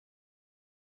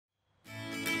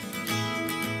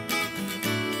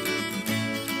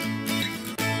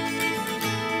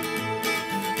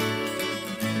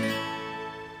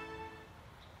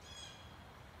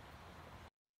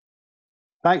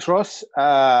Thanks, Ross,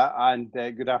 and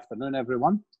good afternoon,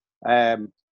 everyone.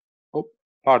 Oh,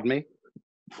 pardon me.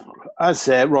 As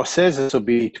Ross says, this will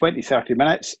be 20, 30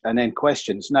 minutes and then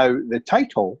questions. Now, the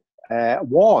title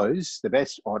was the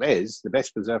best, or is the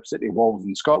best preserved city walls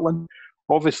in Scotland,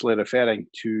 obviously referring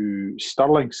to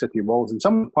Stirling city walls. And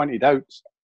someone pointed out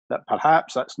that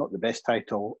perhaps that's not the best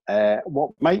title. What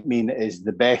might mean is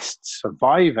the best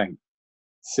surviving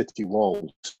city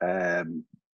walls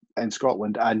in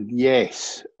Scotland. And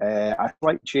yes, a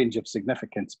slight change of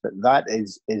significance, but that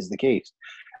is the case.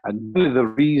 And one of the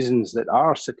reasons that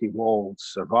our city walls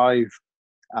survive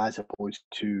as opposed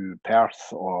to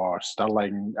Perth or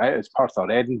Stirling, it's Perth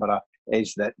or Edinburgh,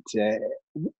 is that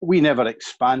we never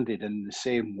expanded in the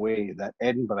same way that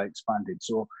Edinburgh expanded.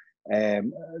 So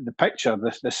the picture,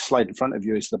 this slide in front of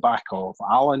you is the back of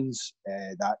Allen's.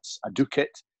 That's a ducat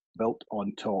built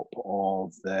on top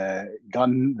of the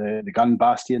gun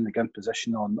bastion, the gun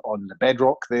position on the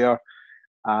bedrock there.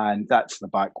 And that's the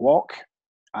back walk.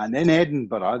 And in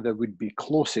Edinburgh, there would be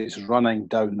closes running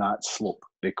down that slope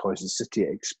because the city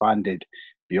expanded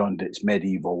beyond its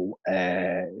medieval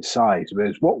size.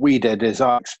 Whereas what we did is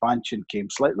our expansion came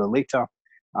slightly later,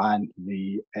 and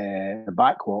the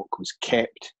back walk was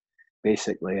kept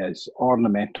basically as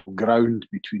ornamental ground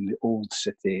between the old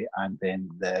city and then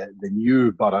the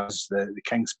new boroughs, the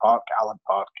King's Park, Allen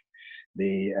Park,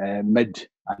 the mid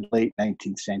and late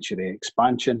 19th century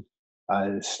expansion.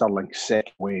 Stirling's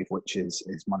second wave, which is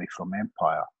money from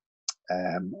Empire.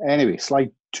 Anyway,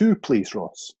 slide 2, please,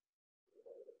 Ross.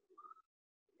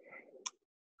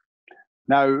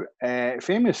 Now,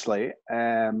 famously,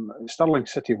 Stirling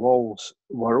city walls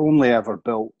were only ever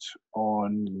built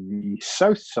on the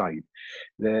south side.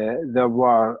 There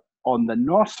were on the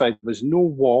north side. There was no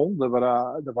wall. There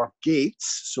were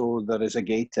gates. So there is a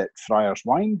gate at Friars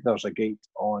Wynd. There's a gate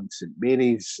on St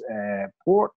Mary's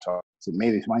Port, or St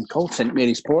Mary's Wynd, called St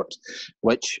Mary's Port,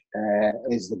 which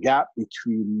is the gap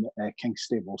between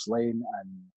Kingstables Lane and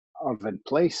Irvine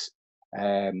Place.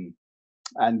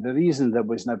 And the reason there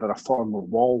was never a formal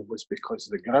wall was because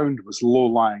the ground was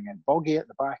low-lying and boggy at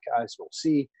the back, as we'll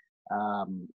see,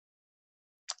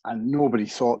 and nobody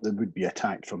thought they would be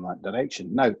attacked from that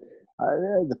direction. Now,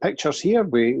 the pictures here,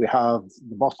 we have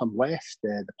the bottom left,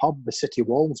 the pub, the city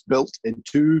walls built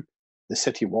into the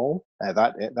city wall.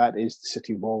 That is the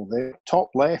city wall there.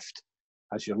 Top left,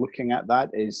 as you're looking at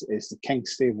that, is the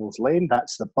Kingstables Lane.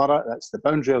 That's the borough. That's the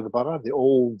boundary of the borough. The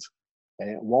old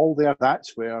wall there.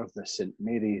 That's where the St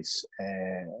Mary's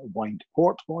Wynd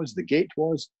Port was. The gate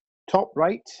was. Top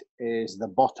right is the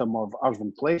bottom of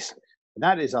Irvine Place. And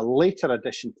that is a later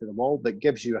addition to the wall that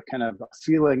gives you a kind of a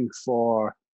feeling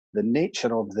for the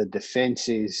nature of the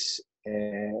defences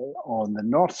on the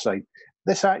north side.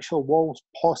 This actual wall is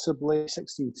possibly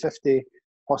 1650,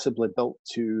 possibly built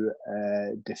to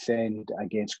defend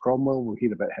against Cromwell. We'll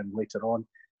hear about him later on.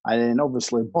 And then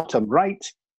obviously bottom right,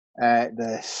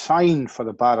 the sign for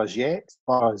the Barras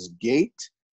Gate,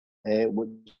 which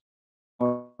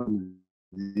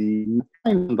the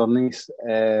sign underneath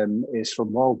is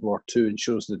from World War II and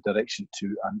shows the direction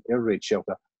to an air raid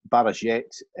shelter. Barras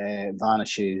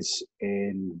vanishes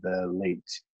in the late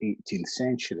 18th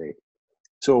century.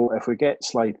 So if we get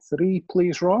slide 3,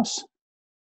 please, Ross.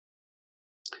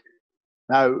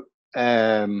 Now,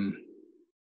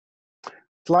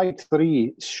 slide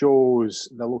 3 shows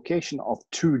the location of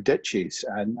 2 ditches,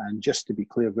 and just to be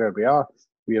clear where we are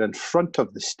in front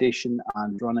of the station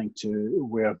and running to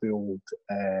where the old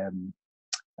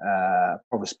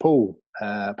Provost Pool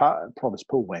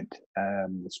went.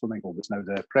 The swimming hole is now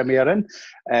the Premier Inn,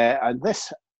 and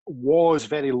this was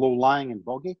very low-lying and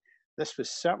boggy. This was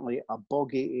certainly a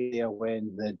boggy area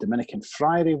when the Dominican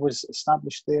Friary was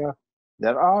established there.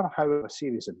 There are, however, a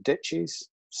series of ditches.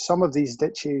 Some of these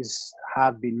ditches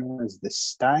have been known as the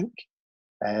Stank.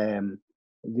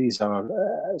 These are,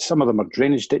 some of them are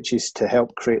drainage ditches to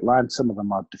help create land. Some of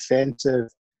them are defensive.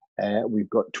 We've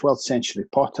got 12th century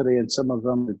pottery in some of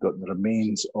them. We've got the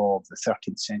remains of the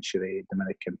 13th century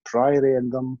Dominican Priory in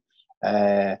them.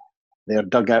 They're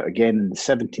dug out again in the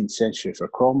 17th century for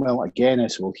Cromwell, again,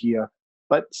 as we'll hear.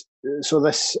 But so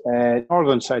this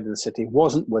northern side of the city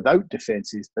wasn't without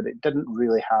defences, but it didn't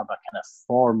really have a kind of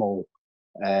formal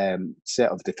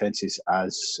set of defences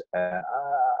as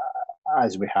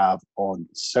we have on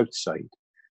the south side.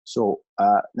 So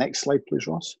next slide, please,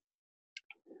 Ross.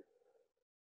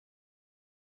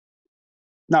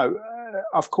 Now,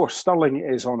 of course, Stirling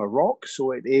is on a rock,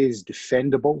 so it is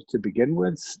defendable to begin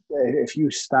with. If you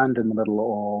stand in the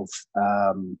middle of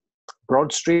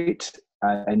Broad Street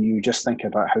and you just think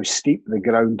about how steep the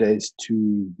ground is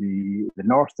to the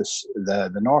north,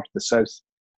 the south,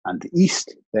 and the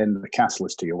east, then the castle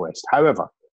is to your west. However,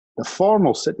 the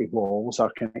formal city walls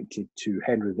are connected to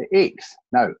Henry VIII.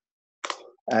 Now,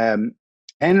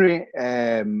 Henry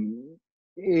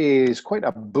is quite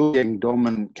a bullying,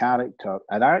 dominant character,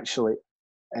 and actually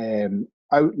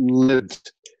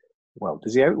outlived. Well,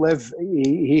 does he outlive?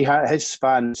 His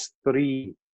spans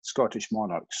 3 Scottish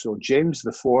monarchs. So James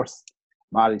IV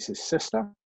marries his sister.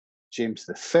 James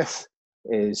V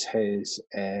is his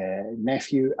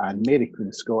nephew, and Mary Queen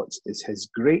of Scots is his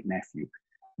great nephew.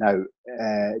 Now,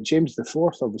 James IV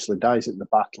obviously dies at the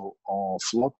Battle of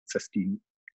Flod,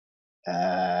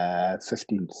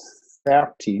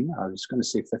 1513. I was going to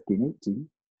say 1518,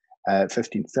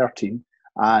 1513,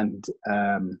 and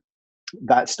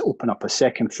that's to open up a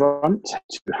second front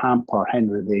to hamper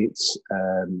Henry VIII's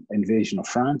invasion of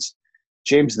France.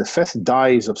 James V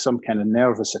dies of some kind of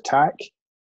nervous attack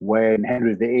when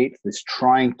Henry VIII is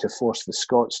trying to force the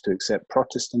Scots to accept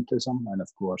Protestantism. And of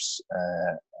course,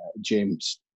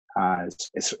 James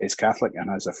is Catholic and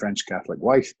has a French Catholic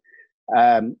wife.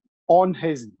 On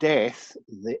his death,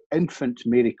 the infant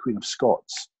Mary Queen of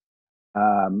Scots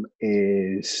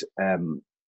is...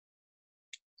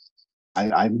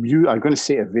 I'm going to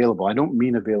say available. I don't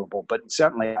mean available, but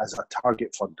certainly as a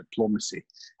target for diplomacy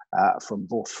from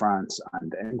both France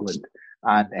and England.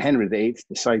 And Henry VIII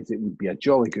decides it would be a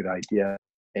jolly good idea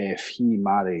if she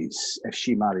marries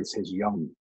his young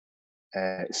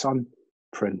son,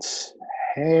 Prince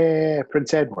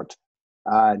Edward.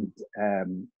 And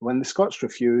when the Scots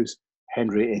refuse,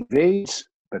 Henry invades.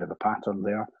 Bit of a pattern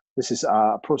there. This is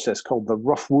a process called the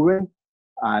rough wooing.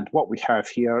 And what we have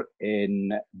here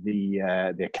in the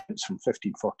accounts from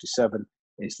 1547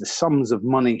 is the sums of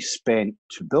money spent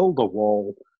to build a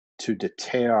wall to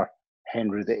deter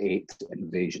Henry VIII's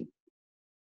invasion.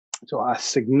 So a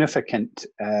significant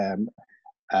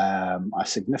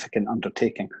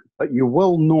undertaking. But you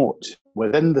will note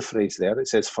within the phrase there, it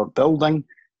says for building,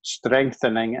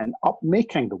 strengthening, and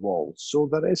upmaking the walls. So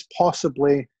there is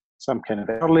possibly some kind of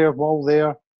earlier wall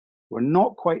there. We're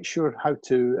not quite sure how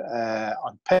to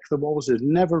unpick the walls. They've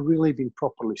never really been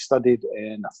properly studied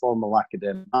in a formal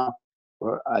academic map.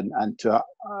 And to a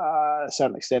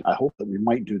certain extent, I hope that we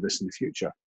might do this in the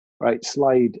future. Right,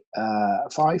 slide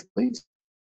 5, please.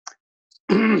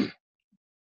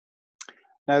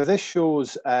 Now, this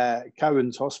shows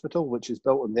Cowan's Hospital, which is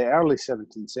built in the early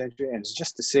 17th century. And it's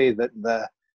just to say that the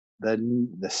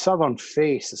southern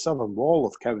face, the southern wall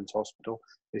of Cowan's Hospital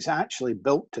is actually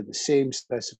built to the same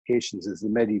specifications as the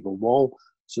medieval wall.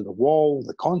 So the wall,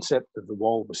 the concept of the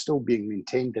wall was still being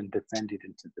maintained and defended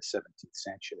into the 17th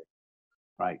century.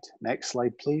 Right, next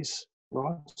slide, please,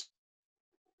 Ross.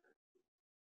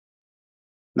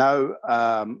 Now,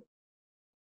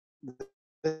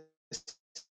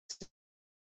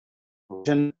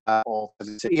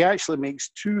 he actually makes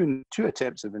two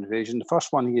attempts of invasion. The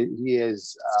first one, he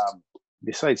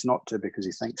decides not to because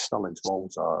he thinks Stirling's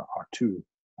walls are too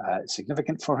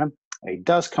significant for him. He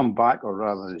does come back, or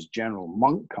rather his general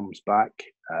Monk comes back,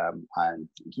 and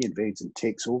he invades and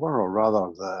takes over, or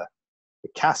rather the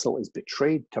castle is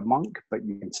betrayed to Monk, but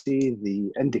you can see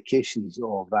the indications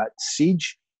of that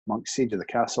siege, Monk's siege of the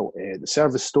castle, the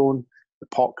service stone, the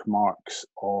pock marks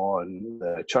on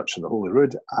the Church of the Holy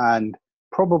Rood, and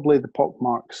probably the pock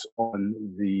marks on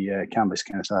the Cambus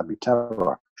Abbey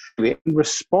Tower. In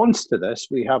response to this,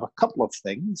 we have a couple of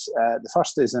things. The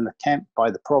first is an attempt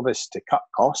by the provost to cut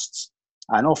costs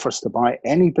and offers to buy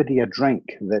anybody a drink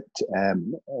that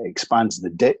expands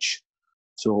the ditch.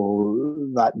 So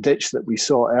that ditch that we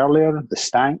saw earlier, the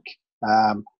stank,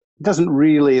 this doesn't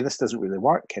really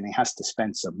work, and he has to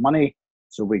spend some money.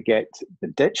 So we get the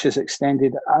ditch is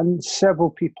extended, and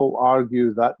several people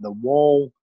argue that the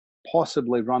wall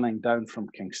possibly running down from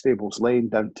King Stables Lane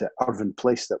down to Irvine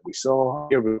Place that we saw.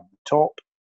 Here we're on the top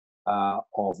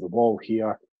of the wall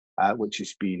here, which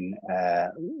has been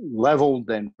levelled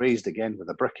and raised again with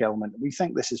a brick element. We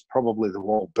think this is probably the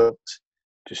wall built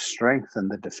to strengthen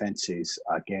the defences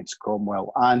against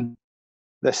Cromwell. And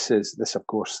this of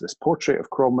course, this portrait of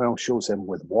Cromwell shows him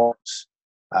with warts,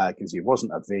 because he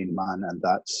wasn't a vain man, and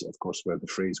that's, of course, where the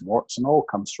phrase warts and all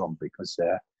comes from, because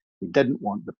he didn't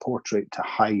want the portrait to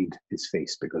hide his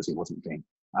face because he wasn't vain.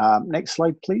 Next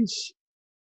slide, please.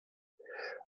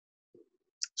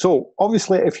 So,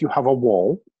 obviously, if you have a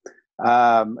wall,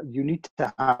 you need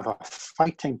to have a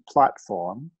fighting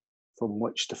platform from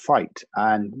which to fight.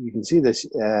 And you can see this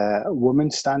woman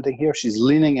standing here. She's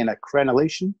leaning in a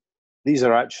crenellation. These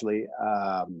are actually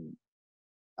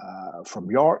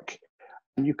from York.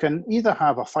 And you can either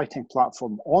have a fighting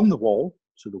platform on the wall,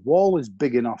 so the wall is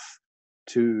big enough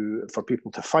for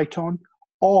people to fight on,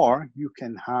 or you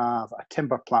can have a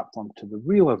timber platform to the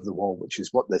rear of the wall, which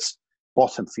is what this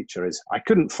bottom feature is. I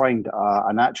couldn't find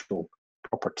an actual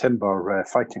proper timber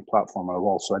fighting platform on a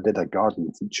wall, so I did a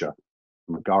garden feature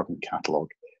from a garden catalogue.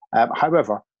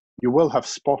 However, you will have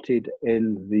spotted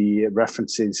in the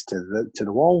references to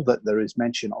the wall that there is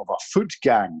mention of a foot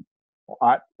gang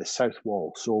at the south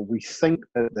wall. So we think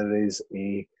that there is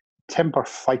a timber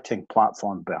fighting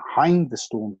platform behind the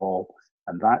stone wall,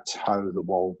 and that's how the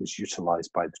wall was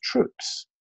utilised by the troops.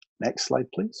 Next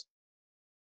slide, please.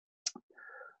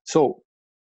 So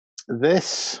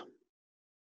this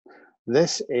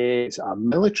is a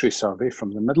military survey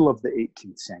from the middle of the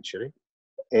 18th century.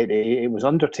 It was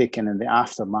undertaken in the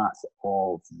aftermath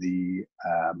of the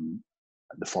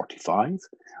 45.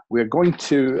 We're going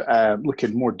to look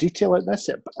in more detail at this.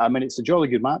 I mean, it's a jolly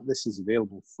good map. This is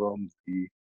available from the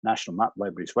National Map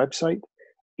Library's website.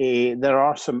 There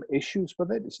are some issues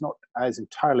with it. It's not as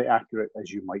entirely accurate as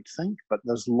you might think, but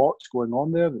there's lots going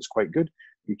on there that's quite good.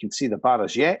 You can see the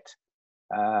Barras Yet.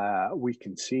 We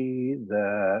can see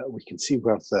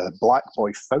where the Black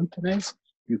Boy Fountain is.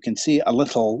 You can see a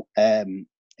little,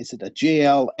 is it a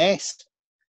JLS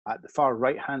at the far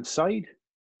right-hand side?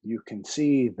 You can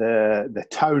see the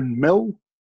town mill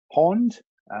pond.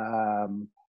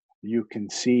 You can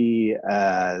see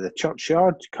the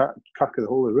churchyard, Kirk of the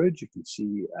Holy Rood. You can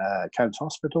see Counts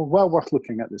Hospital. Well worth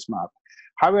looking at this map.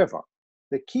 However,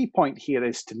 the key point here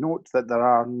is to note that there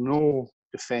are no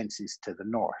defences to the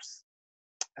north.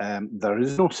 There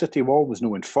is no city wall, there's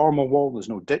no informal wall, there's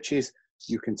no ditches.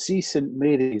 You can see St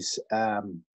Mary's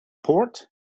Port,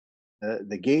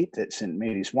 the gate at St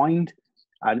Mary's Wynd,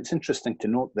 and it's interesting to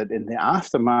note that in the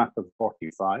aftermath of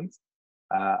 45,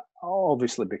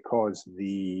 obviously because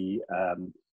the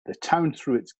town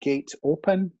threw its gates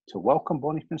open to welcome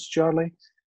Bonnie Prince Charlie,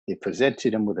 they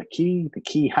presented him with a key. The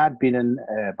key had been in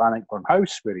Bannockburn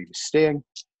House where he was staying.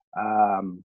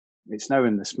 It's now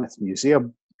in the Smith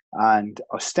Museum, and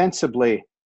ostensibly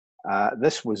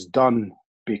this was done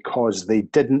because they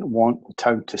didn't want the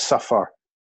town to suffer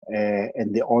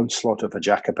in the onslaught of a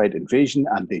Jacobite invasion,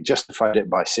 and they justified it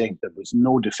by saying there was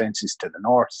no defences to the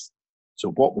north.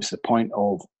 So what was the point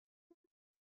of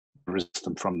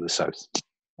resisting from the south?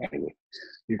 Anyway,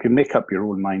 you can make up your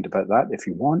own mind about that if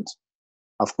you want.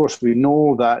 Of course, we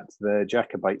know that the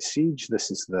Jacobite siege, this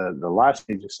is the last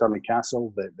siege of Stirling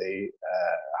Castle, that they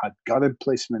had gun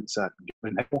emplacements at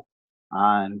Gilman Hill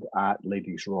and at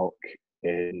Ladies Rock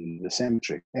in the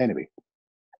cemetery. Anyway,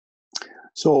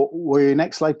 so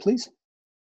next slide, please.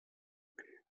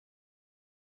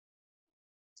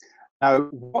 Now,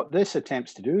 what this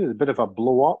attempts to do is a bit of a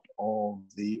blow up of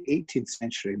the 18th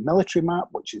century military map,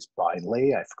 which is by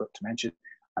Lay, I forgot to mention,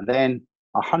 and then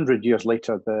 100 years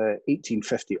later, the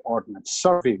 1850 Ordnance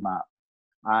Survey map.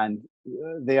 And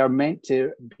they are meant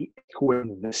to be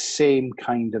echoing the same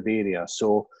kind of area.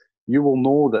 So you will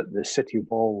know that the city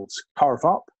walls curve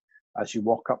up as you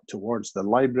walk up towards the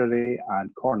library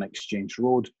and Corn Exchange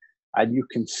Road. And you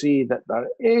can see that there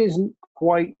isn't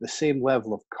quite the same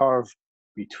level of curve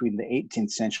between the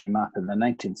 18th century map and the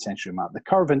 19th century map.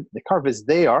 The curve is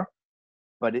there,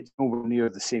 but it's nowhere near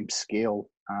the same scale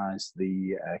as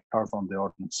the curve on the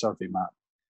Ordnance Survey map.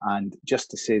 And just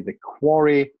to say, the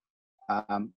quarry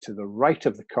to the right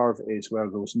of the curve is where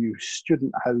those new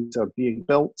student houses are being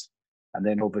built. And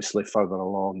then obviously further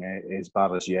along is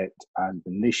Barras Yet and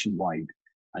the Nationwide.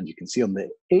 And you can see on the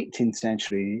 18th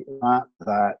century map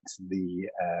that the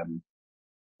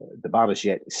Barras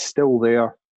Yet is still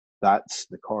there. That's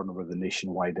the corner where the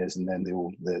Nationwide is, and then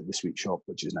the sweet shop,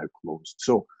 which is now closed.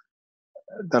 So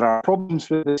there are problems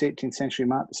with this 18th century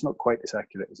map. It's not quite as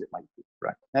accurate as it might be.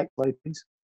 Right, next slide, please.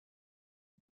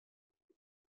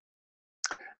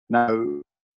 Now,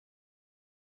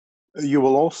 you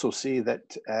will also see that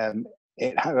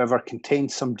it, however,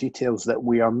 contains some details that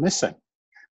we are missing.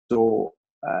 So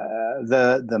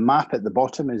the map at the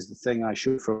bottom is the thing I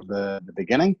showed from the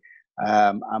beginning.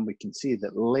 And we can see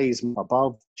that Lay's map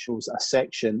above shows a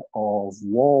section of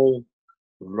wall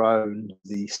around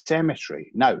the cemetery.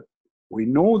 Now, we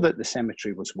know that the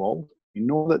cemetery was walled. We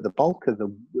know that the bulk of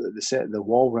the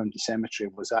wall around the cemetery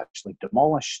was actually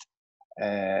demolished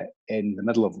in the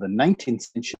middle of the 19th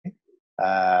century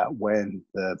when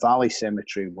the Valley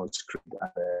Cemetery was created.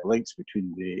 Links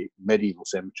between the medieval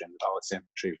cemetery and the Valley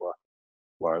Cemetery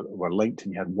were linked,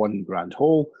 and you had one grand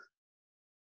hole.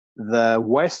 The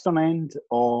western end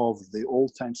of the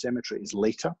Old Town Cemetery is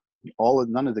later.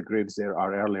 None of the graves there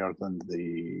are earlier than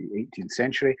the 18th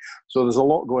century. So there's a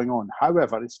lot going on.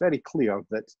 However, it's very clear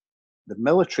that the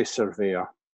military surveyor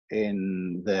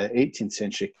in the 18th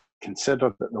century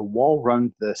considered that the wall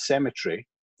around the cemetery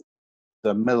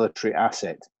a military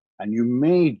asset. And you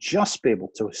may just be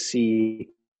able to see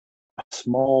a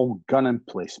small gun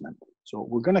emplacement. So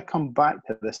we're going to come back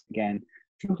to this again.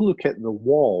 If you look at the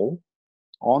wall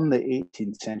on the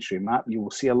 18th century map, you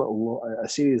will see a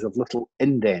series of little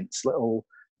indents, little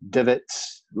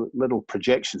divots, little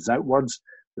projections outwards.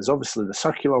 There's obviously the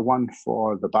circular one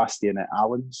for the bastion at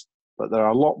Allen's, but there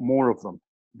are a lot more of them.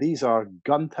 These are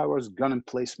gun towers, gun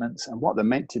emplacements, and what they're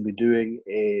meant to be doing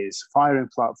is firing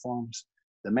platforms.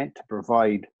 They're meant to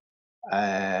provide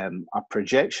a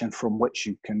projection from which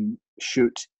you can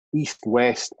shoot east,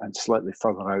 west, and slightly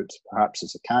further out, perhaps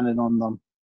as a cannon on them,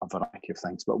 a variety of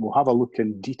things. But we'll have a look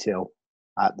in detail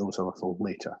at those a little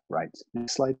later. Right,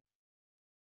 next slide.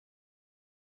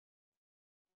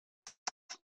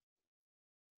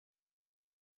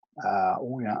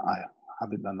 Oh yeah, I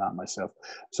haven't done that myself.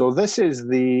 So this is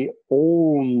the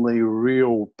only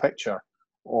real picture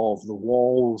of the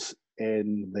walls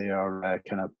in their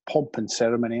kind of pomp and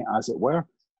ceremony, as it were.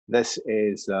 This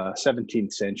is a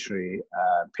 17th century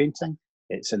painting.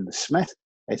 It's in the Smith.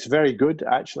 It's very good,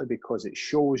 actually, because it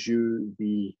shows you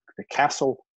the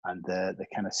castle and the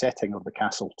kind of setting of the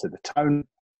castle to the town.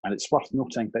 And it's worth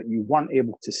noting that you weren't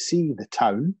able to see the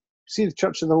town, see the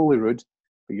Church of the Holy Rood,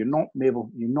 but you're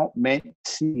not meant to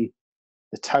see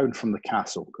the town from the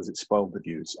castle because it spoiled the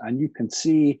views. And you can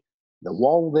see the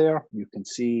wall there. You can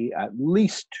see at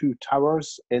least 2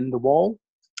 towers in the wall.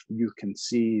 You can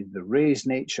see the raised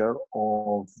nature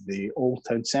of the Old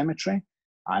Town Cemetery,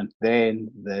 and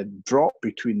then the drop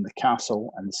between the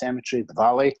castle and the cemetery, the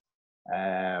valley,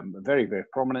 very, very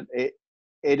prominent. It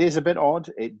is a bit odd.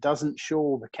 It doesn't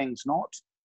show the King's Knot,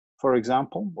 for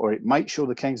example, or it might show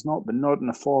the King's Knot, but not in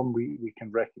a form we can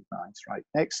recognize. Right,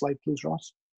 next slide, please,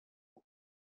 Ross.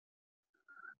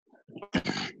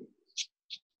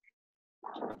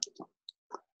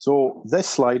 So this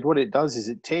slide, what it does is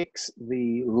it takes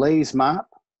the Leys map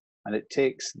and it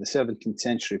takes the 17th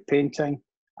century painting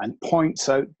and points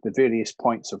out the various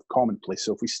points of commonplace.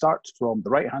 So if we start from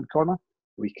the right-hand corner,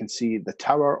 we can see the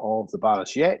tower of the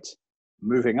Barras-Yet.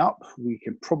 Moving up, we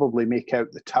can probably make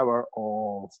out the tower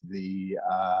of the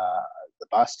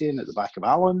bastion at the back of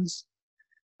Allen's.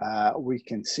 We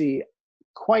can see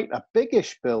quite a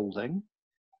biggish building,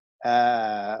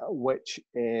 which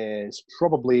is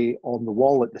probably on the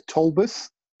wall at the Tolbooth,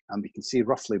 and we can see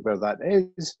roughly where that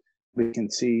is. We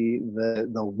can see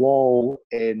the wall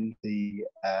in the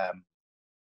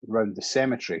around the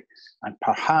cemetery, and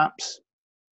perhaps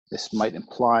this might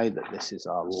imply that this is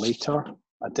a later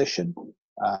addition.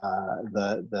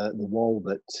 The wall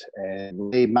that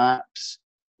Ley maps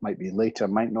might be later,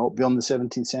 might not be on the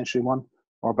 17th century one,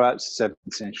 or perhaps the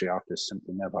 17th century artists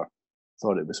simply never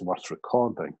thought it was worth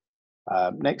recording.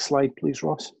 Next slide, please,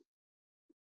 Ross.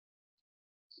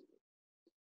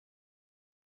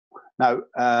 Now,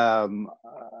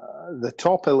 the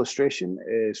top illustration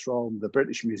is from the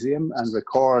British Museum and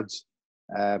records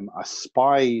a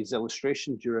spy's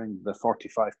illustration during the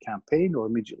 45 campaign or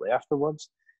immediately afterwards.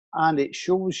 And it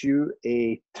shows you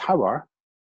a tower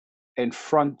in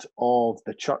front of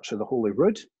the Church of the Holy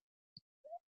Rood.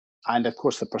 And of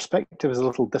course, the perspective is a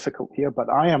little difficult here, but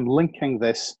I am linking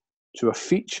this to a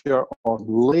feature on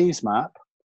Ley's map,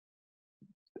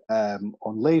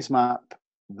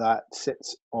 that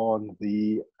sits on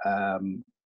the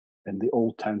in the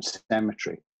Old Town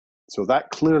Cemetery. So that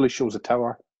clearly shows a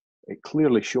tower. It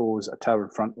clearly shows a tower in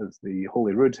front of the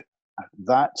Holy Rood.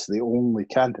 That's the only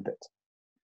candidate.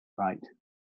 Right.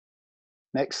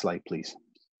 Next slide, please.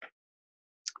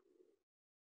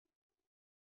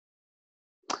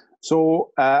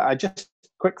 So I just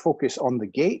quick focus on the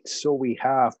gates. So we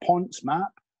have Pont's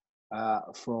map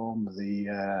from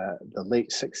the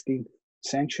late 16th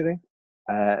century.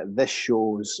 This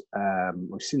shows,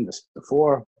 we've seen this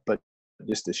before, but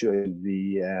just to show you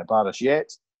the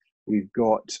Barras-Yet, we've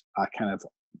got a kind of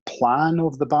plan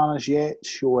of the Barras-Yet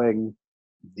showing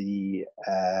the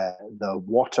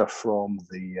water from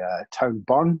the town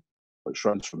burn, which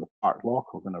runs from the Park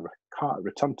Loch. We're going to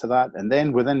return to that. And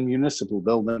then within municipal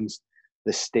buildings,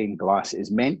 this stained glass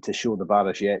is meant to show the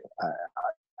Barras-Yet.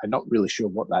 I'm not really sure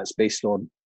what that's based on.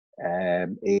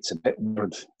 It's a bit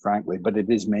weird, frankly, but it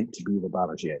is meant to be the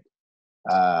Barras-Yet.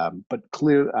 But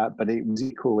it was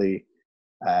equally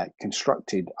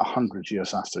constructed 100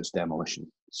 years after its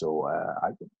demolition. So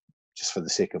just for the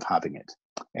sake of having it.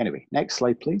 Anyway, next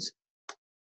slide, please.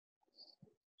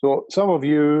 So some of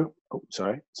you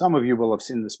will have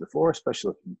seen this before,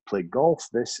 especially if you play golf.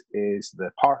 This is the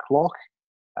Park Loch.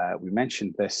 We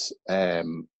mentioned this.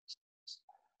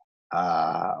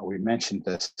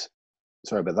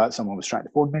 Sorry about that. Someone was trying to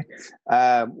phone me.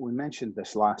 We mentioned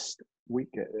this last week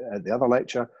at the other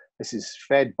lecture. This is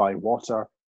fed by water.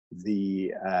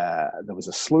 There was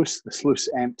a sluice. The sluice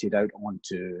emptied out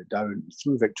down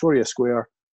through Victoria Square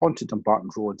onto Dumbarton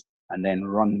Road, and then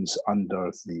runs under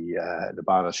the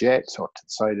barrage-jet or to the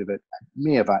side of it. It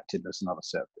may have acted as another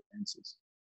set of defences.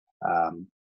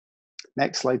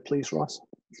 Next slide, please, Ross.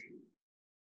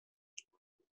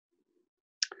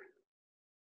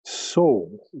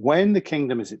 So when the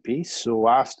kingdom is at peace, so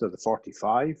after the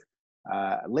 45,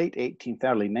 late 18th,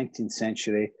 early 19th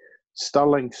century,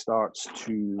 Stirling starts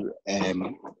to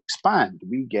expand.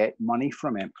 We get money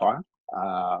from empire.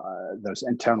 There's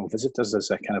internal visitors. There's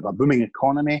a kind of a booming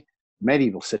economy.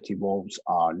 Medieval city walls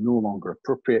are no longer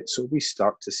appropriate. So we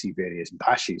start to see various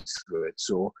bashes through it.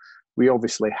 So we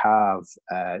obviously have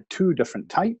two different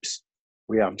types.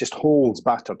 We have just holes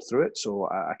battered through it. So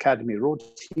Academy Road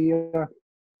here,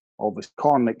 obviously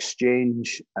Corn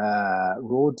Exchange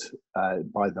Road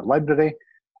by the library.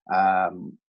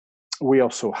 We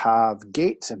also have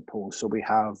gates imposed. So we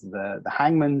have the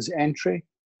hangman's entry,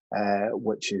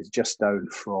 which is just down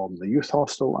from the youth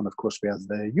hostel. And of course, we have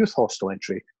the youth hostel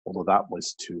entry, although that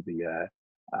was to the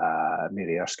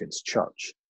Mary Erskine's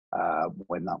church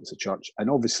when that was a church. And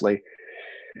obviously,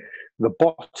 the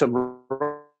bottom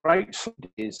right side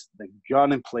is the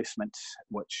gun emplacement,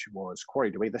 which was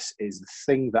quarried away. This is the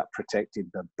thing that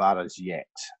protected the barrage-jet.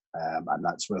 And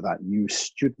that's where that new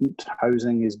student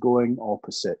housing is going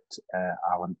opposite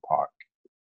Allen Park.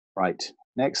 Right,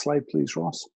 next slide, please,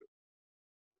 Ross.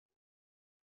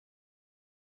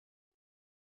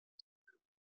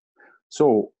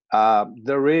 So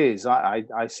there is,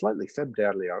 I slightly fibbed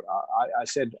earlier. I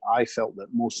said I felt that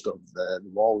most of the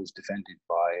wall is defended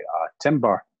by a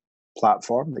timber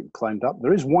platform that you climbed up.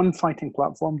 There is one fighting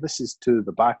platform. This is to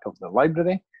the back of the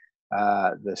library.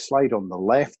 The slide on the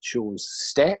left shows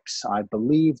steps. I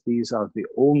believe these are the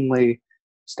only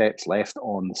steps left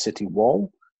on the city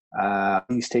wall.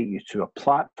 These take you to a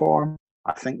platform.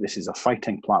 I think this is a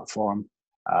fighting platform.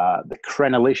 The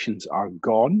crenellations are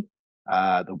gone.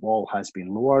 The wall has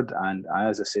been lowered, and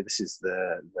as I say, this is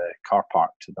the car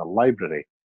park to the library,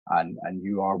 and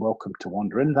you are welcome to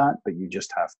wander in that, but you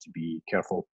just have to be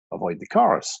careful, avoid the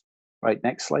cars. Right,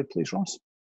 next slide, please, Ross.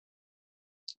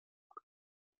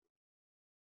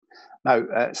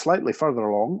 Now, slightly further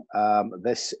along,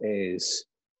 this is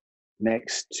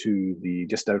next to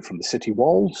just down from the city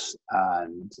walls,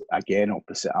 and again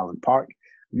opposite Allen Park.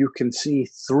 You can see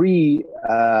three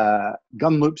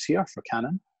gun loops here for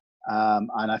cannon.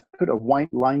 And I've put a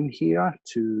white line here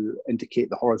to indicate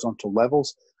the horizontal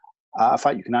levels. In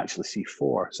fact, you can actually see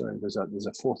four. So there's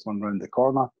a fourth one around the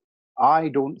corner. I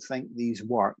don't think these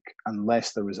work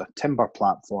unless there is a timber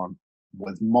platform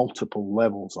with multiple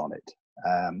levels on it.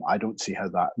 I don't see how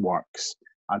that works.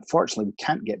 Unfortunately, we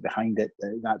can't get behind it.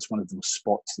 That's one of those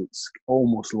spots that's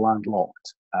almost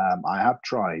landlocked. I have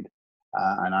tried,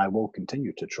 and I will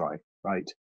continue to try. Right.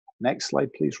 Next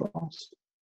slide, please, Ross.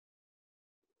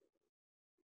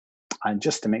 And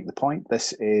just to make the point,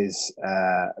 this is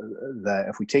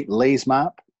if we take Lay's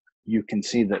map, you can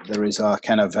see that there is a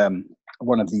kind of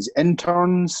one of these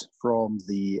interns from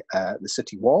the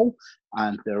city wall,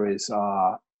 and there is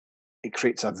it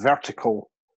creates a vertical,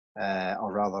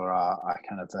 or rather a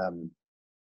kind of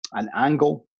an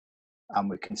angle, and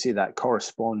we can see that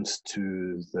corresponds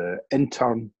to the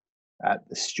intern at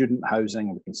the student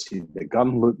housing. We can see the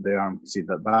gun loop there, and we can see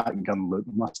that that gun loop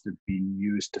must have been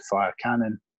used to fire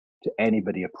cannon to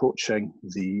anybody approaching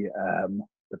the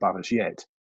barrage-jet.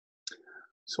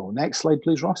 So next slide,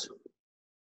 please, Ross.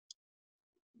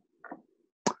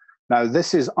 Now,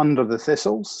 this is under the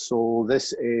thistles. So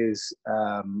this is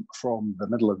from the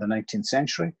middle of the 19th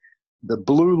century. The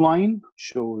blue line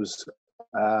shows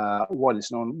what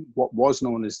was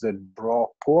known as the Braw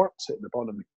Port at the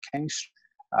bottom of King Street.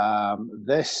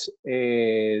 This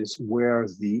is where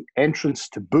the entrance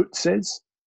to Boots is.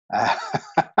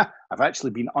 I've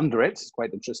actually been under it. It's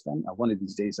quite interesting. One of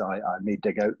these days I may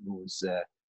dig out those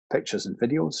pictures and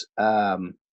videos.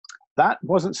 That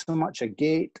wasn't so much a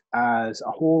gate as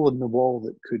a hole in the wall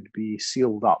that could be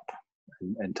sealed up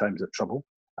in times of trouble.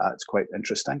 It's quite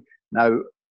interesting. Now,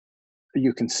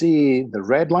 you can see the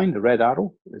red line, the red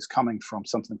arrow, is coming from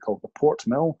something called the Port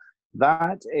Mill.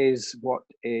 That is what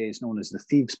is known as the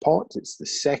Thieves' Pot. It's the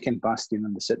second bastion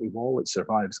in the city wall. It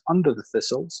survives under the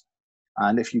thistles.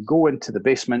 And if you go into the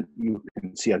basement, you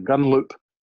can see a gun loop.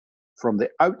 From the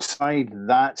outside,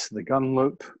 that's the gun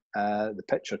loop, the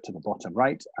picture to the bottom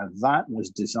right, and that was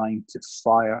designed to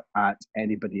fire at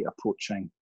anybody approaching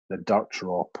the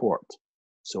Dirtraw port.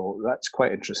 So that's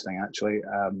quite interesting, actually.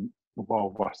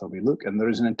 Well worth a wee look. And there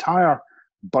is an entire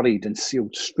buried and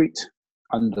sealed street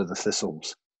under the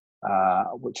thistles.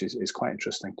 which is quite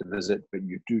interesting to visit, but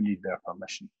you do need their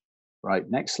permission. Right,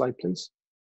 next slide, please.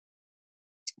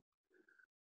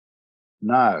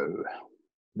 Now,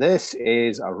 this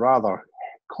is a rather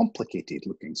complicated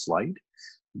looking slide.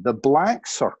 The black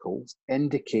circles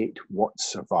indicate what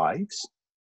survives.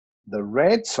 The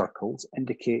red circles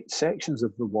indicate sections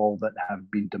of the wall that have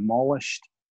been demolished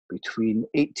between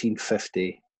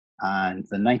 1850 and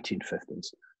the 1950s.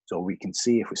 So we can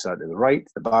see, if we start to the right,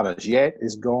 the Barragette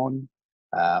is gone.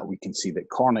 We can see that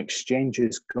Corn Exchange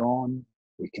is gone.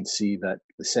 We can see that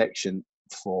the section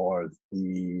for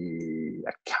the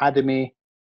academy,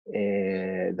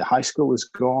 the high school is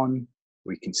gone.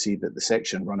 We can see that the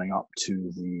section running up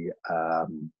to the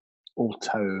Old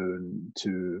Town,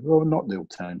 well, not the Old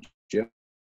Town Jail,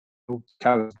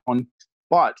 on,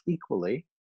 but equally,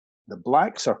 the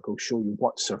black circles show you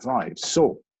what survives.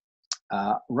 So,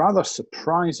 rather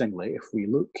surprisingly, if we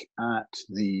look at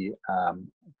the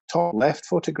top left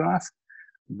photograph,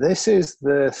 this is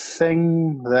the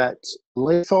thing that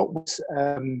Leigh thought was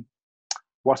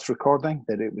worth recording,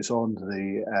 that it was on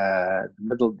the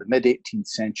mid 18th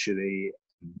century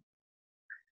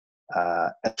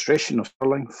illustration of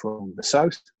Stirling from the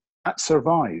south. That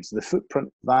survives. The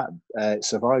footprint that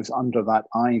survives under that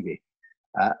ivy.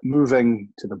 Moving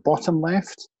to the bottom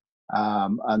left,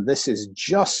 and this is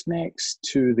just next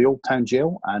to the Old Town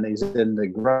Jail and is in the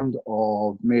ground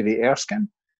of Mary Erskine.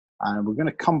 And we're going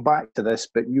to come back to this,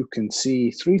 but you can see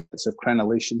three sets of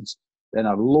crenellations, then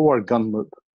a lower gun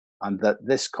loop, and that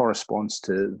this corresponds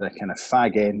to the kind of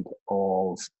fag end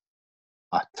of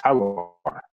a tower.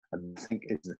 I think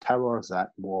it's the tower that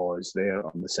was there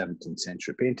on the 17th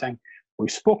century painting. We've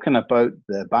spoken about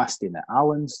the bastion at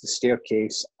Allen's, the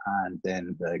staircase, and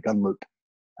then the gun loop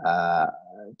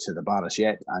to the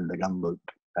Barragette, and the gun loop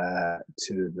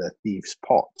to the Thieves'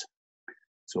 Pot.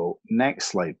 So next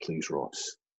slide, please,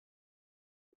 Ross.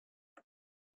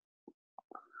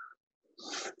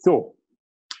 So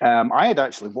I had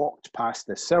actually walked past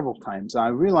this several times. I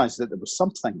realized that there was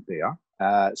something there.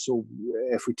 So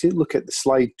if we take a look at the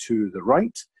slide to the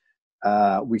right,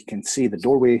 we can see the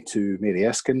doorway to Mary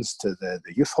Erskine's, to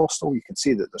the youth hostel. You can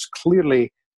see that there's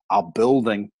clearly a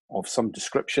building of some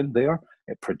description there.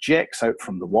 It projects out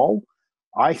from the wall.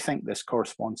 I think this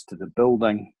corresponds to the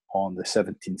building on the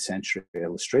 17th century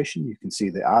illustration. You can see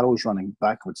the arrows running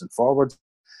backwards and forwards.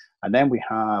 And then we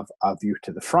have a view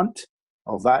to the front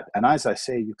of that. And as I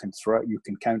say, you can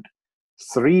count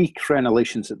 3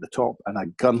 crenellations at the top and a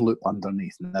gun loop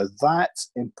underneath. Now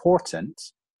that's important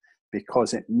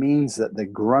because it means that the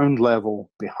ground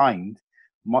level behind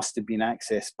must have been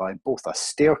accessed by both a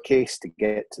staircase to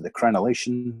get to the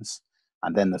crenellations,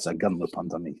 and then there's a gun loop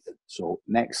underneath. So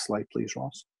next slide, please,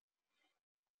 Ross.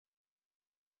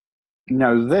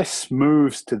 Now this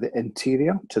moves to the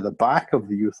interior, to the back of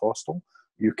the youth hostel.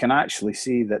 You can actually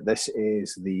see that this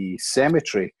is the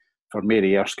cemetery for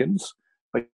Mary Erskine's,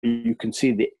 but you can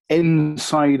see the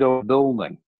inside of the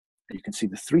building. You can see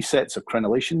the 3 sets of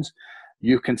crenellations.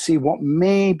 You can see what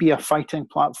may be a fighting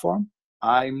platform.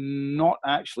 I'm not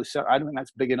actually certain. I don't think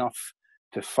that's big enough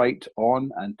to fight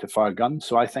on and to fire guns.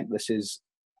 So I think this is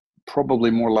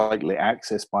probably more likely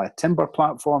accessed by a timber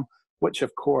platform, which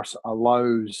of course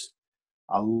allows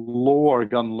a lower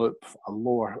gun loop,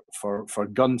 for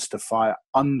guns to fire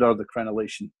under the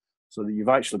crenellation, so that you've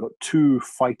actually got 2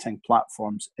 fighting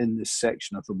platforms in this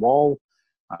section of the wall.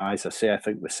 As I say, I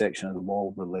think the section of the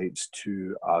wall relates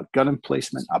to a gun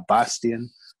emplacement, a bastion,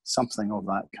 something of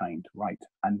that kind. Right,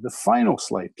 and the final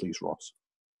slide, please, Ross.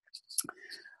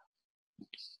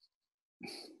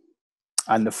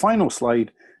 And the final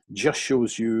slide just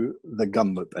shows you the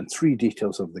gun loop and 3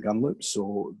 details of the gun loop.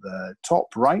 So the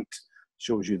top right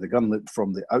shows you the gun loop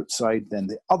from the outside, then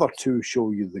the other 2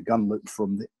 show you the gun loop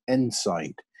from the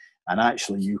inside. And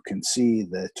actually you can see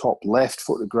the top left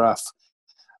photograph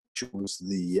shows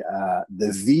the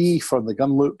V for the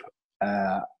gun loop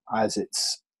and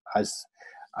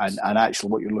actually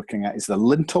what you're looking at is the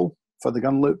lintel for the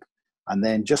gun loop. And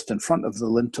then just in front of the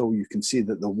lintel, you can see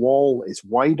that the wall is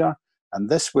wider, and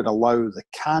this would allow the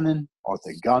cannon or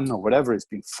the gun or whatever is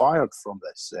being fired from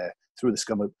this through this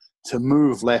gun loop to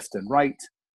move left and right,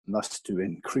 and thus to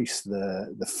increase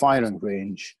the firing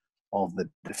range of the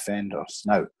defenders.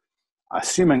 Now,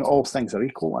 assuming all things are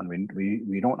equal and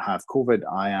we don't have COVID,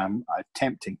 I am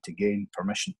attempting to gain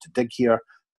permission to dig here.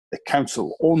 The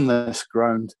council own this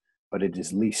ground, but it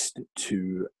is leased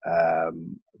to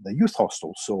the youth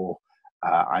hostel. So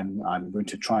I'm going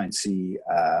to try and see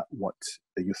what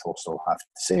the youth hostel have to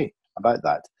say about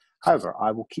that. However, I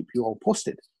will keep you all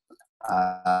posted.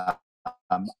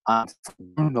 And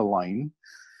down the line,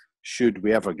 should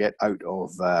we ever get out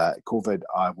of COVID,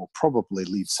 I will probably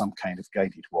lead some kind of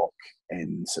guided walk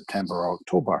in September or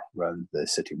October around the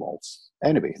city walls.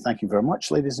 Anyway, thank you very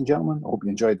much, ladies and gentlemen. I hope you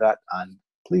enjoyed that, and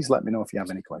please let me know if you have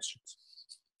any questions.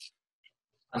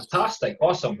 Fantastic,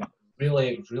 awesome.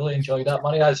 Really, really enjoyed that,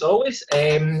 Murray, as always.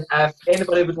 If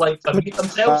anybody would like to unmute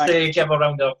themselves to give a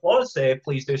round of applause,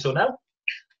 please do so now.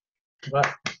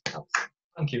 Right.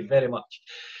 Thank you very much.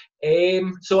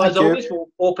 So as always, we'll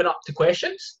open up to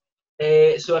questions.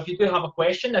 So if you do have a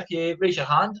question, if you raise your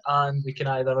hand, and we can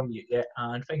either unmute you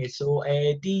and thingy. So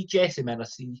D. Jessamine, I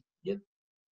see you.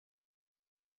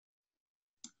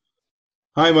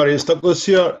 Hi, Murray, it's Douglas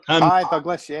here. Hi,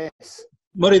 Douglas, yes.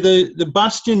 Murray, the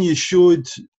bastion you showed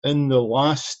in the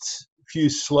last few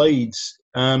slides,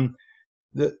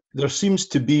 there seems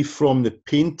to be from the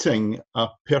painting a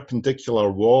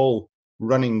perpendicular wall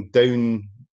running down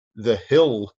the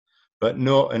hill, but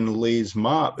not in Lay's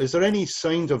map. Is there any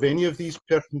signs of any of these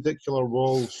perpendicular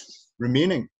walls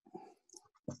remaining?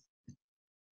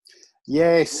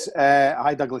 Yes,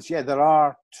 hi Douglas. Yeah, there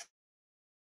are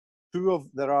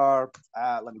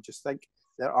let me just think.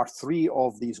 There are 3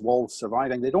 of these walls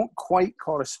surviving. They don't quite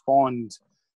correspond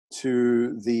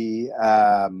to the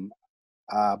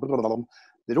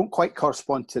they don't quite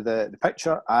correspond to the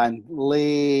picture, and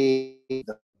Lay,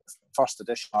 the first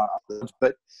edition,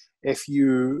 but if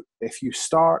you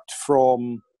start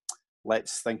from,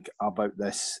 let's think about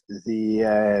this,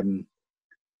 the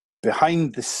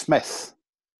behind the Smith.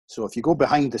 So if you go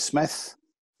behind the Smith,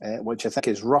 which I think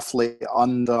is roughly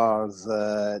under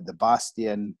the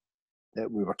bastion that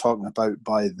we were talking about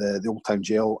by the Old Town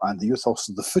Jail and the youth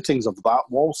hostel, the footings of that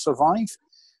wall survive.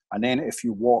 And then if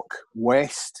you walk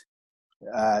west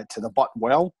to the Butt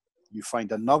Well, you find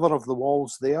another of the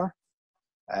walls there.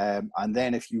 And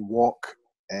then if you walk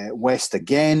west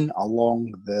again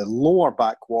along the lower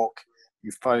back walk,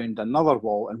 you found another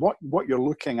wall. And what you're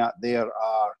looking at there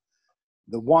are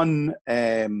the one,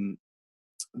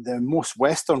 the most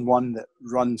western one that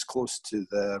runs close to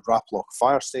the Raploch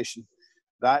fire station.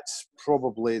 That's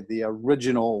probably the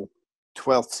original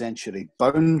 12th century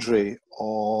boundary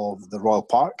of the Royal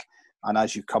Park. And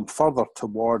as you come further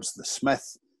towards the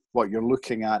Smith, what you're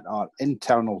looking at are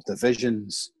internal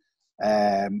divisions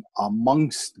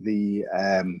amongst the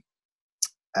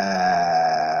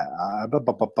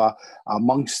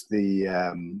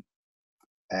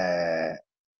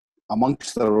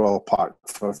Royal Park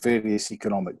for various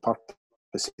economic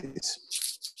purposes.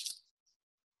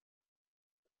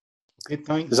 Okay,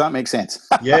 thanks. Does that make sense?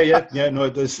 Yeah, no,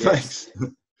 it does. Yes.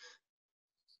 Thanks.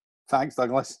 Thanks,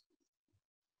 Douglas.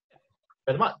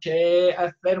 Very much.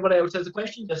 If anyone else has a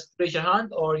question, just raise your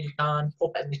hand, or you can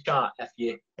pop it in the chat if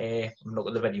you have not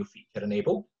got the video feature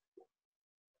enabled.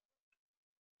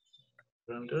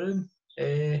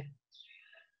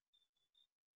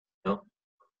 No.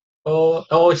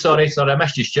 Oh, sorry, I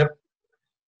missed you, Stuart.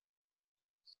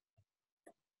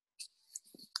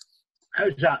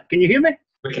 How's that? Can you hear me?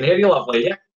 We can hear you lovely,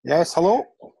 yeah? Yes, hello.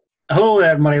 Hello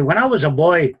there, Murray. When I was a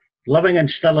boy living in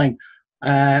Stirling,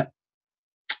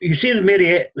 you see the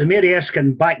Mary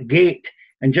Erskine back gate,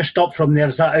 and just up from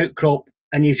there's that outcrop,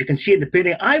 and as you can see in the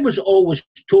painting, I was always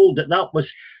told that was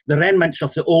the remnants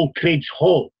of the old Trades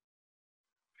Hall.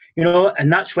 You know,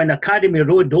 and that's when Academy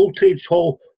Road, the old Trades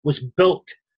Hall, was built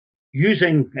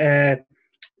using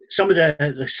some of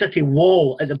the city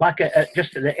wall at the back,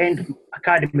 just at the end of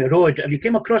Academy Road. Have you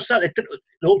came across that,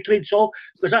 the old Trades Hall?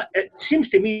 Because it seems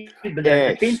to me that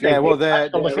the painting,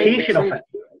 that's the location of it.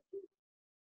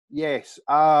 Yes.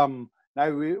 Now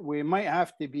we might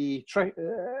have to be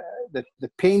the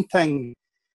painting.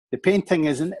 The painting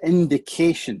is an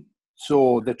indication.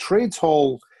 So the Trades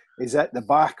Hall is at the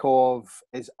back of,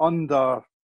 is under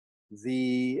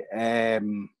the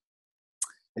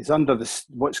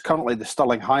what's currently the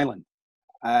Stirling Highland.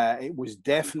 It was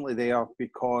definitely there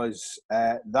because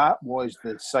that was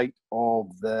the site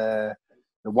of the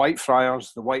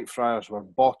Whitefriars. The Whitefriars were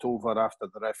bought over after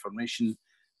the Reformation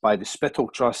by the Spittal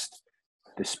Trust.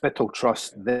 The Spittal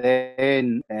Trust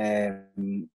then, there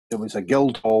was a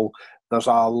guild hall. There's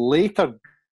a later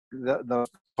the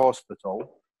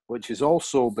hospital, which has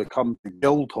also become the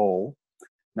guild hall.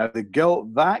 Now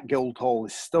that guild hall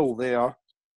is still there,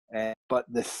 but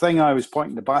the thing I was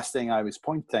pointing, the basting I was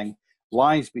pointing,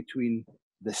 lies between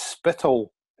the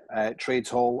Spittal Trades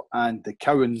Hall and the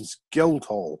Cowans Guild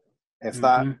Hall, if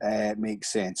that makes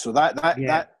sense. So that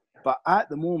but at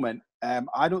the moment,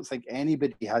 I don't think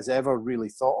anybody has ever really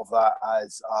thought of that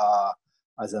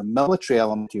as a military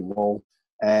elementary wall,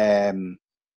 and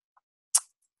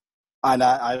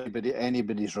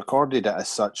anybody's recorded it as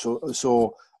such.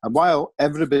 So And while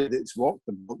everybody that's walked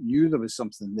the boat knew there was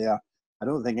something there, I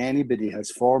don't think anybody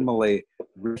has formally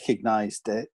recognised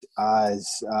it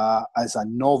as a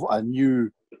novel,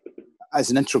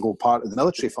 as an integral part of the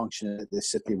military function at the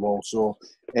city wall. So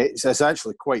it's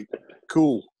actually quite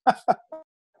cool.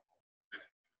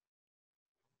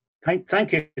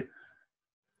 Thank you.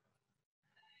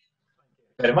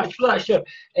 Very much for that, sure.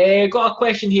 Got a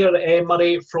question here,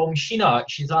 Murray, from Sheena.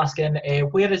 She's asking,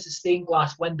 where is the stained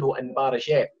glass window in the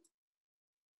barragette?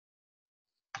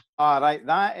 Right,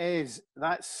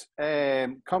 that's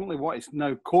currently what is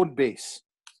now code base.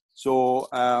 So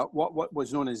what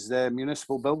was known as the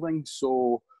municipal building.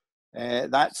 So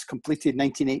that's completed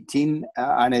 1918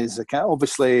 and is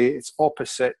obviously it's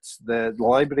opposite the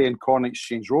library in Corn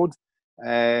Exchange Road.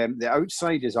 The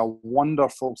outside is a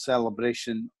wonderful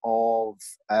celebration of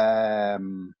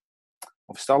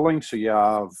Stirling. So you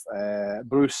have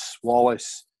Bruce,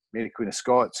 Wallace, Mary Queen of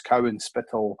Scots, Cowan,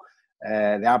 Spittal,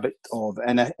 the Abbot of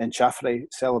Inchaffrey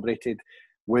celebrated.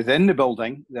 Within the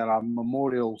building, there are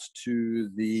memorials to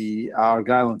the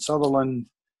Argyll and Sutherland,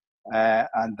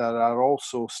 and there are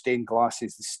also stained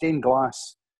glasses. The stained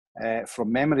glass,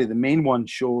 from memory, the main one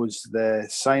shows the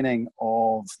signing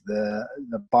of the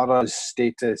borough's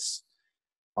status,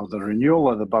 or the renewal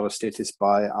of the borough status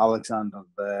by Alexander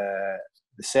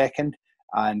the Second.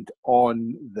 And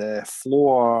on the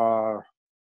floor,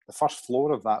 the first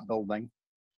floor of that building,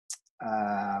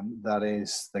 there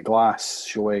is the glass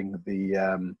showing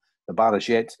the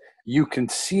barragette. You can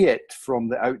see it from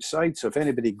the outside. So if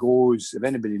anybody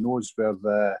knows where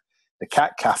the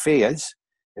Cat Cafe is,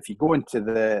 if you go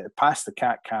past the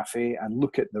Cat Cafe and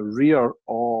look at the rear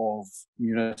of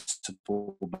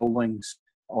municipal buildings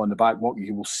on the back walk,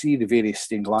 you will see the various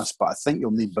stained glass, but I think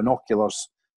you'll need binoculars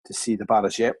to see the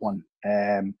barragette one.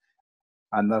 And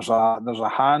there's a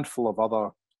handful of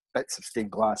other bits of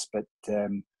stained glass, but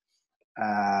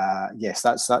yes,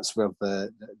 that's where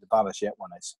the barragette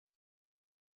one is.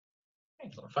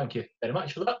 Excellent. Thank you very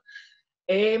much for that.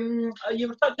 You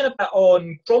were talking a bit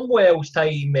on Cromwell's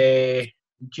time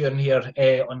during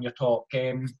here on your talk.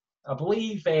 I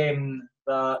believe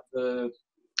that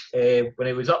when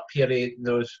he was up here,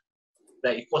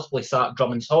 that he possibly sat at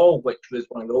Drummond's Hall, which was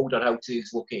one of the older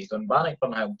houses located on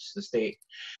Bannockburn House estate.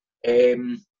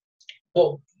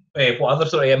 What other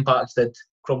sort of impacts did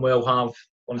Cromwell have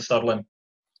on Stirling?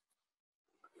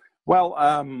 Well,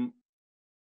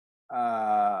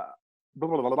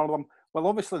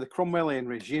 obviously the Cromwellian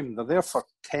regime, they're there for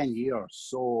 10 years,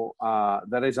 so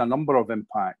there is a number of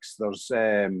impacts. There's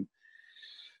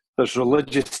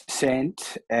religious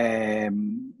dissent.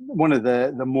 One of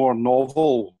the more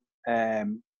novel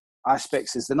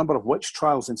aspects is the number of witch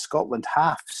trials in Scotland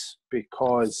halves,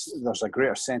 because there's a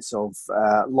greater sense of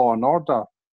law and order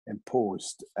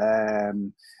imposed.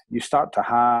 You start to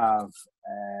have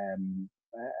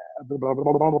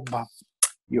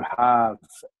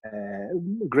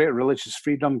great religious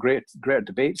freedom, greater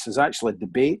debates. There's actually a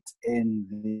debate in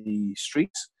the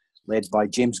streets led by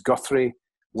James Guthrie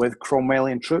with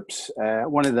Cromwellian troops.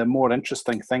 One of the more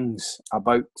interesting things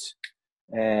about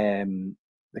the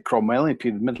Cromwellian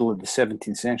period, middle of the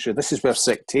 17th century, this is where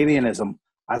sectarianism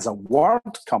as a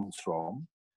word comes from.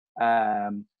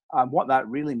 And what that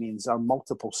really means are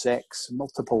multiple sects,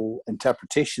 multiple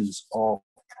interpretations of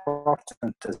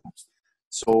Protestantism.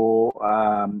 So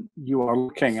you are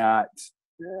looking at,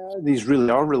 these really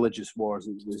are religious wars.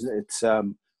 It's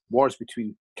wars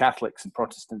between Catholics and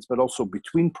Protestants, but also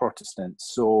between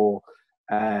Protestants. So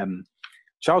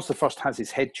Charles I has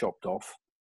his head chopped off.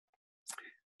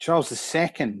 Charles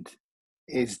II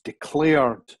is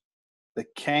declared the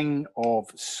King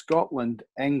of Scotland,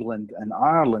 England, and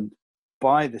Ireland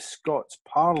by the Scots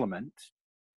Parliament.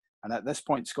 And at this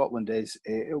point, Scotland it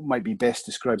might be best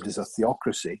described as a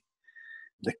theocracy.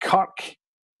 The Kirk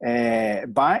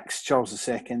backs Charles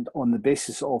II on the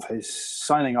basis of his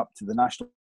signing up to the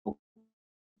National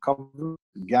Covenant,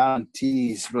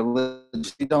 guarantees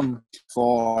religious freedom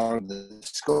for the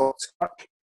Scots Kirk.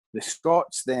 The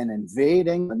Scots then invade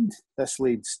England. This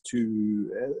leads to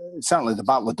certainly the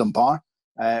Battle of Dunbar.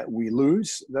 We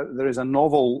lose. There is a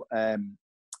novel,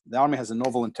 the army has a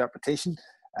novel interpretation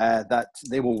that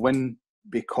they will win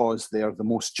because they are the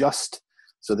most just.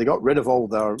 So they got rid of all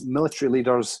their military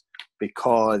leaders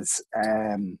because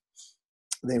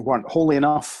they weren't holy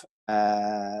enough.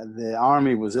 The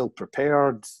army was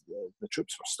ill-prepared. The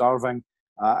troops were starving.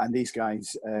 And these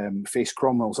guys faced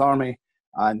Cromwell's army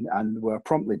and were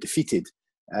promptly defeated.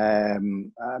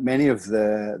 Many of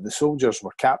the soldiers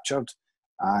were captured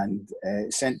and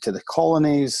sent to the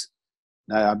colonies.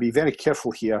 Now, I'll be very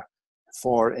careful here,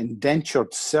 for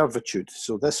indentured servitude.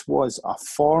 So this was a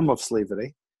form of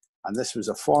slavery. and this was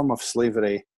a form of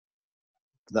slavery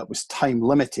that was time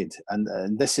limited. And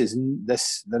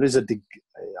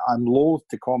I'm loath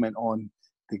to comment on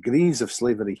degrees of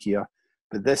slavery here,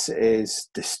 but this is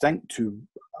distinct to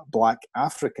black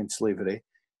African slavery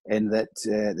in that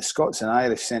the Scots and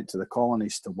Irish sent to the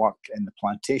colonies to work in the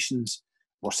plantations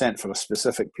were sent for a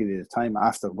specific period of time,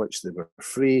 after which they were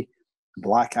free.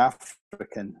 Black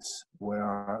Africans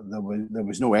there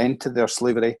was no end to their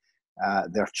slavery.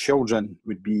 Their children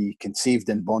would be conceived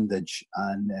in bondage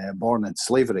and born in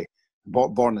slavery,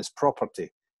 born as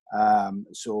property.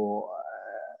 So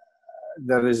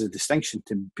there is a distinction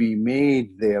to be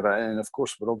made there, and of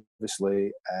course we're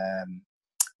obviously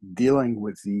dealing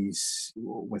with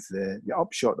the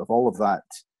upshot of all of that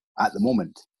at the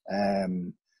moment.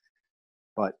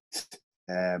 But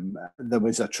there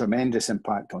was a tremendous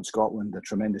impact on Scotland, a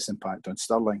tremendous impact on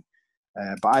Stirling.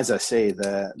 But as I say,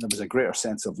 there was a greater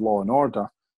sense of law and order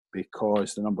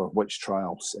because the number of witch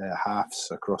trials halves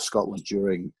across Scotland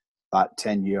during that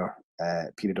 10-year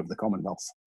period of the Commonwealth.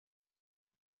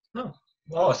 Oh,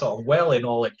 well, sort of well in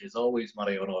knowledge as always,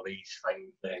 Murray, on all these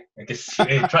things. I guess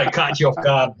try to catch you off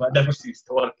guard, but it never seems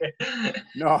to work.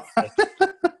 No.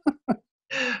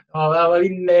 Oh, well, I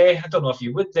mean, I don't know if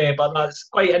you would, but that's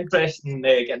quite interesting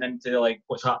getting into like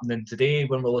what's happening today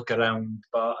when we look around.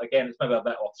 But again, it's maybe a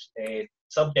bit off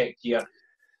subject here.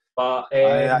 But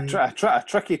a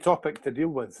tricky topic to deal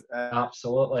with.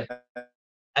 Absolutely.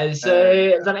 Is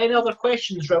there any other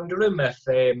questions around the room? If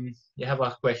you have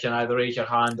a question, either raise your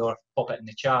hand or pop it in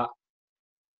the chat.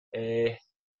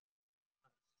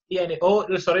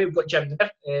 Oh, sorry, we've got Jim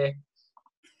there. There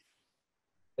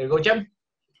you go, Jim.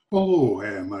 Oh,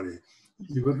 Murray.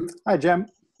 You were Hi, Jim.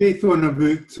 both on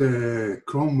about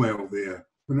Cromwell there.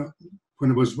 When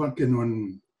I was working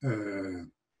on,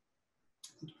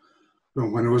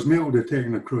 when I was metal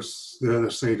detecting across the other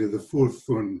side of the Forth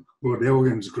on Lord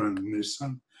Elgin's Grand and his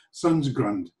son's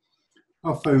Grand,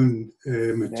 I found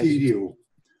material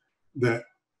that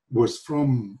was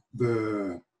from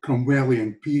the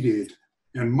Cromwellian period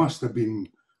and must have been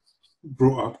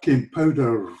brought up, came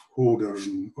powder holders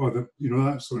and other,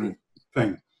 that sort of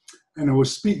thing. And I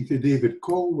was speaking to David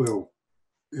Caldwell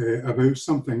about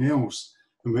something else,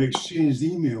 and we exchanged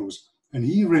emails, and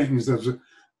he reckons there's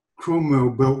Cromwell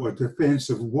built a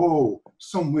defensive wall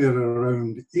somewhere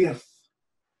around Airth.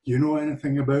 Do you know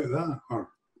anything about that? Or?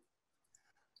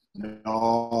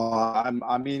 No,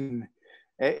 I mean,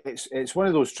 it's one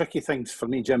of those tricky things for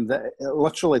me, Jim, that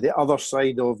literally the other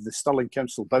side of the Stirling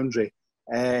Council boundary,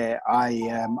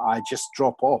 I just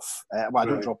drop off. I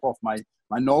don't drop off. My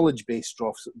knowledge base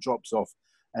drops off.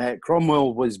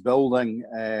 Cromwell was building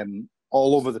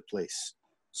all over the place.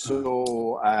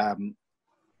 So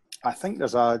I think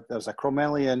there's a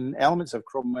Cromwellian, elements of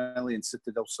Cromwellian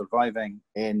citadel surviving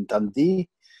in Dundee.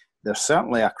 There's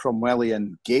certainly a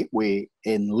Cromwellian gateway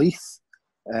in Leith,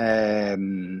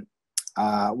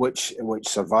 which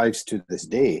survives to this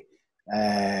day.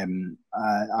 And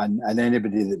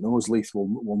anybody that knows Leith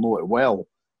will know it well.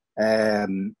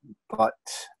 But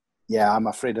yeah, I'm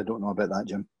afraid I don't know about that,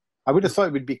 Jim. I would have thought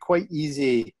it would be quite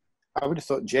easy. I would have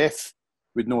thought Jeff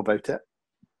would know about it.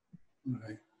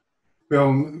 Right.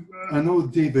 Well, I know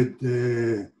David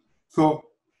thought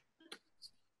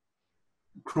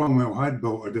Cromwell had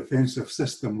built a defensive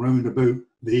system round about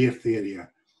the Airth area,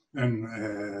 and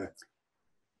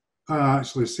I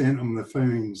actually sent him the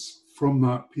finds from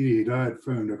that period I had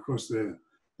found across the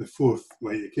Forth.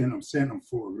 Like you can't, sent him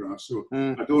photographs, so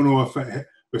I don't know if it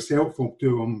was helpful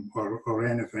to him or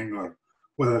anything, or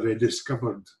whether he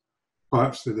discovered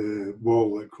parts of the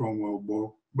wall that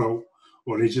Cromwell built,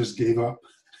 or he just gave up.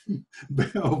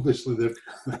 But obviously there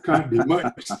can't be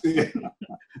much there.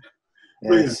 Yes.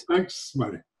 Brilliant. Thanks,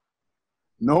 Murray.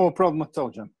 No problem at all,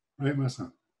 Jim. Right, my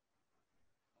son.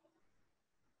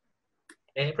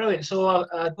 Brilliant. So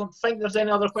I don't think there's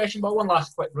any other question, but one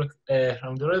last quick look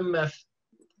around the room. If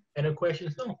any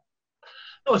questions?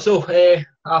 No. So I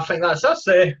think that's us.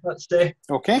 That's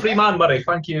okay. Free man, Murray.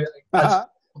 Thank you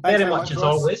very much as Ross.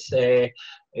 always.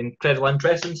 Incredibly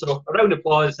interesting. So a round of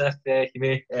applause if you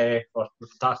may for the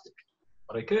fantastic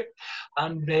Murray Cook.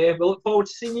 And we look forward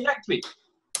to seeing you next week.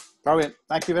 Brilliant.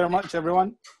 Thank you very much,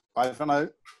 everyone. Bye for now.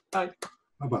 Bye.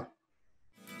 Bye-bye.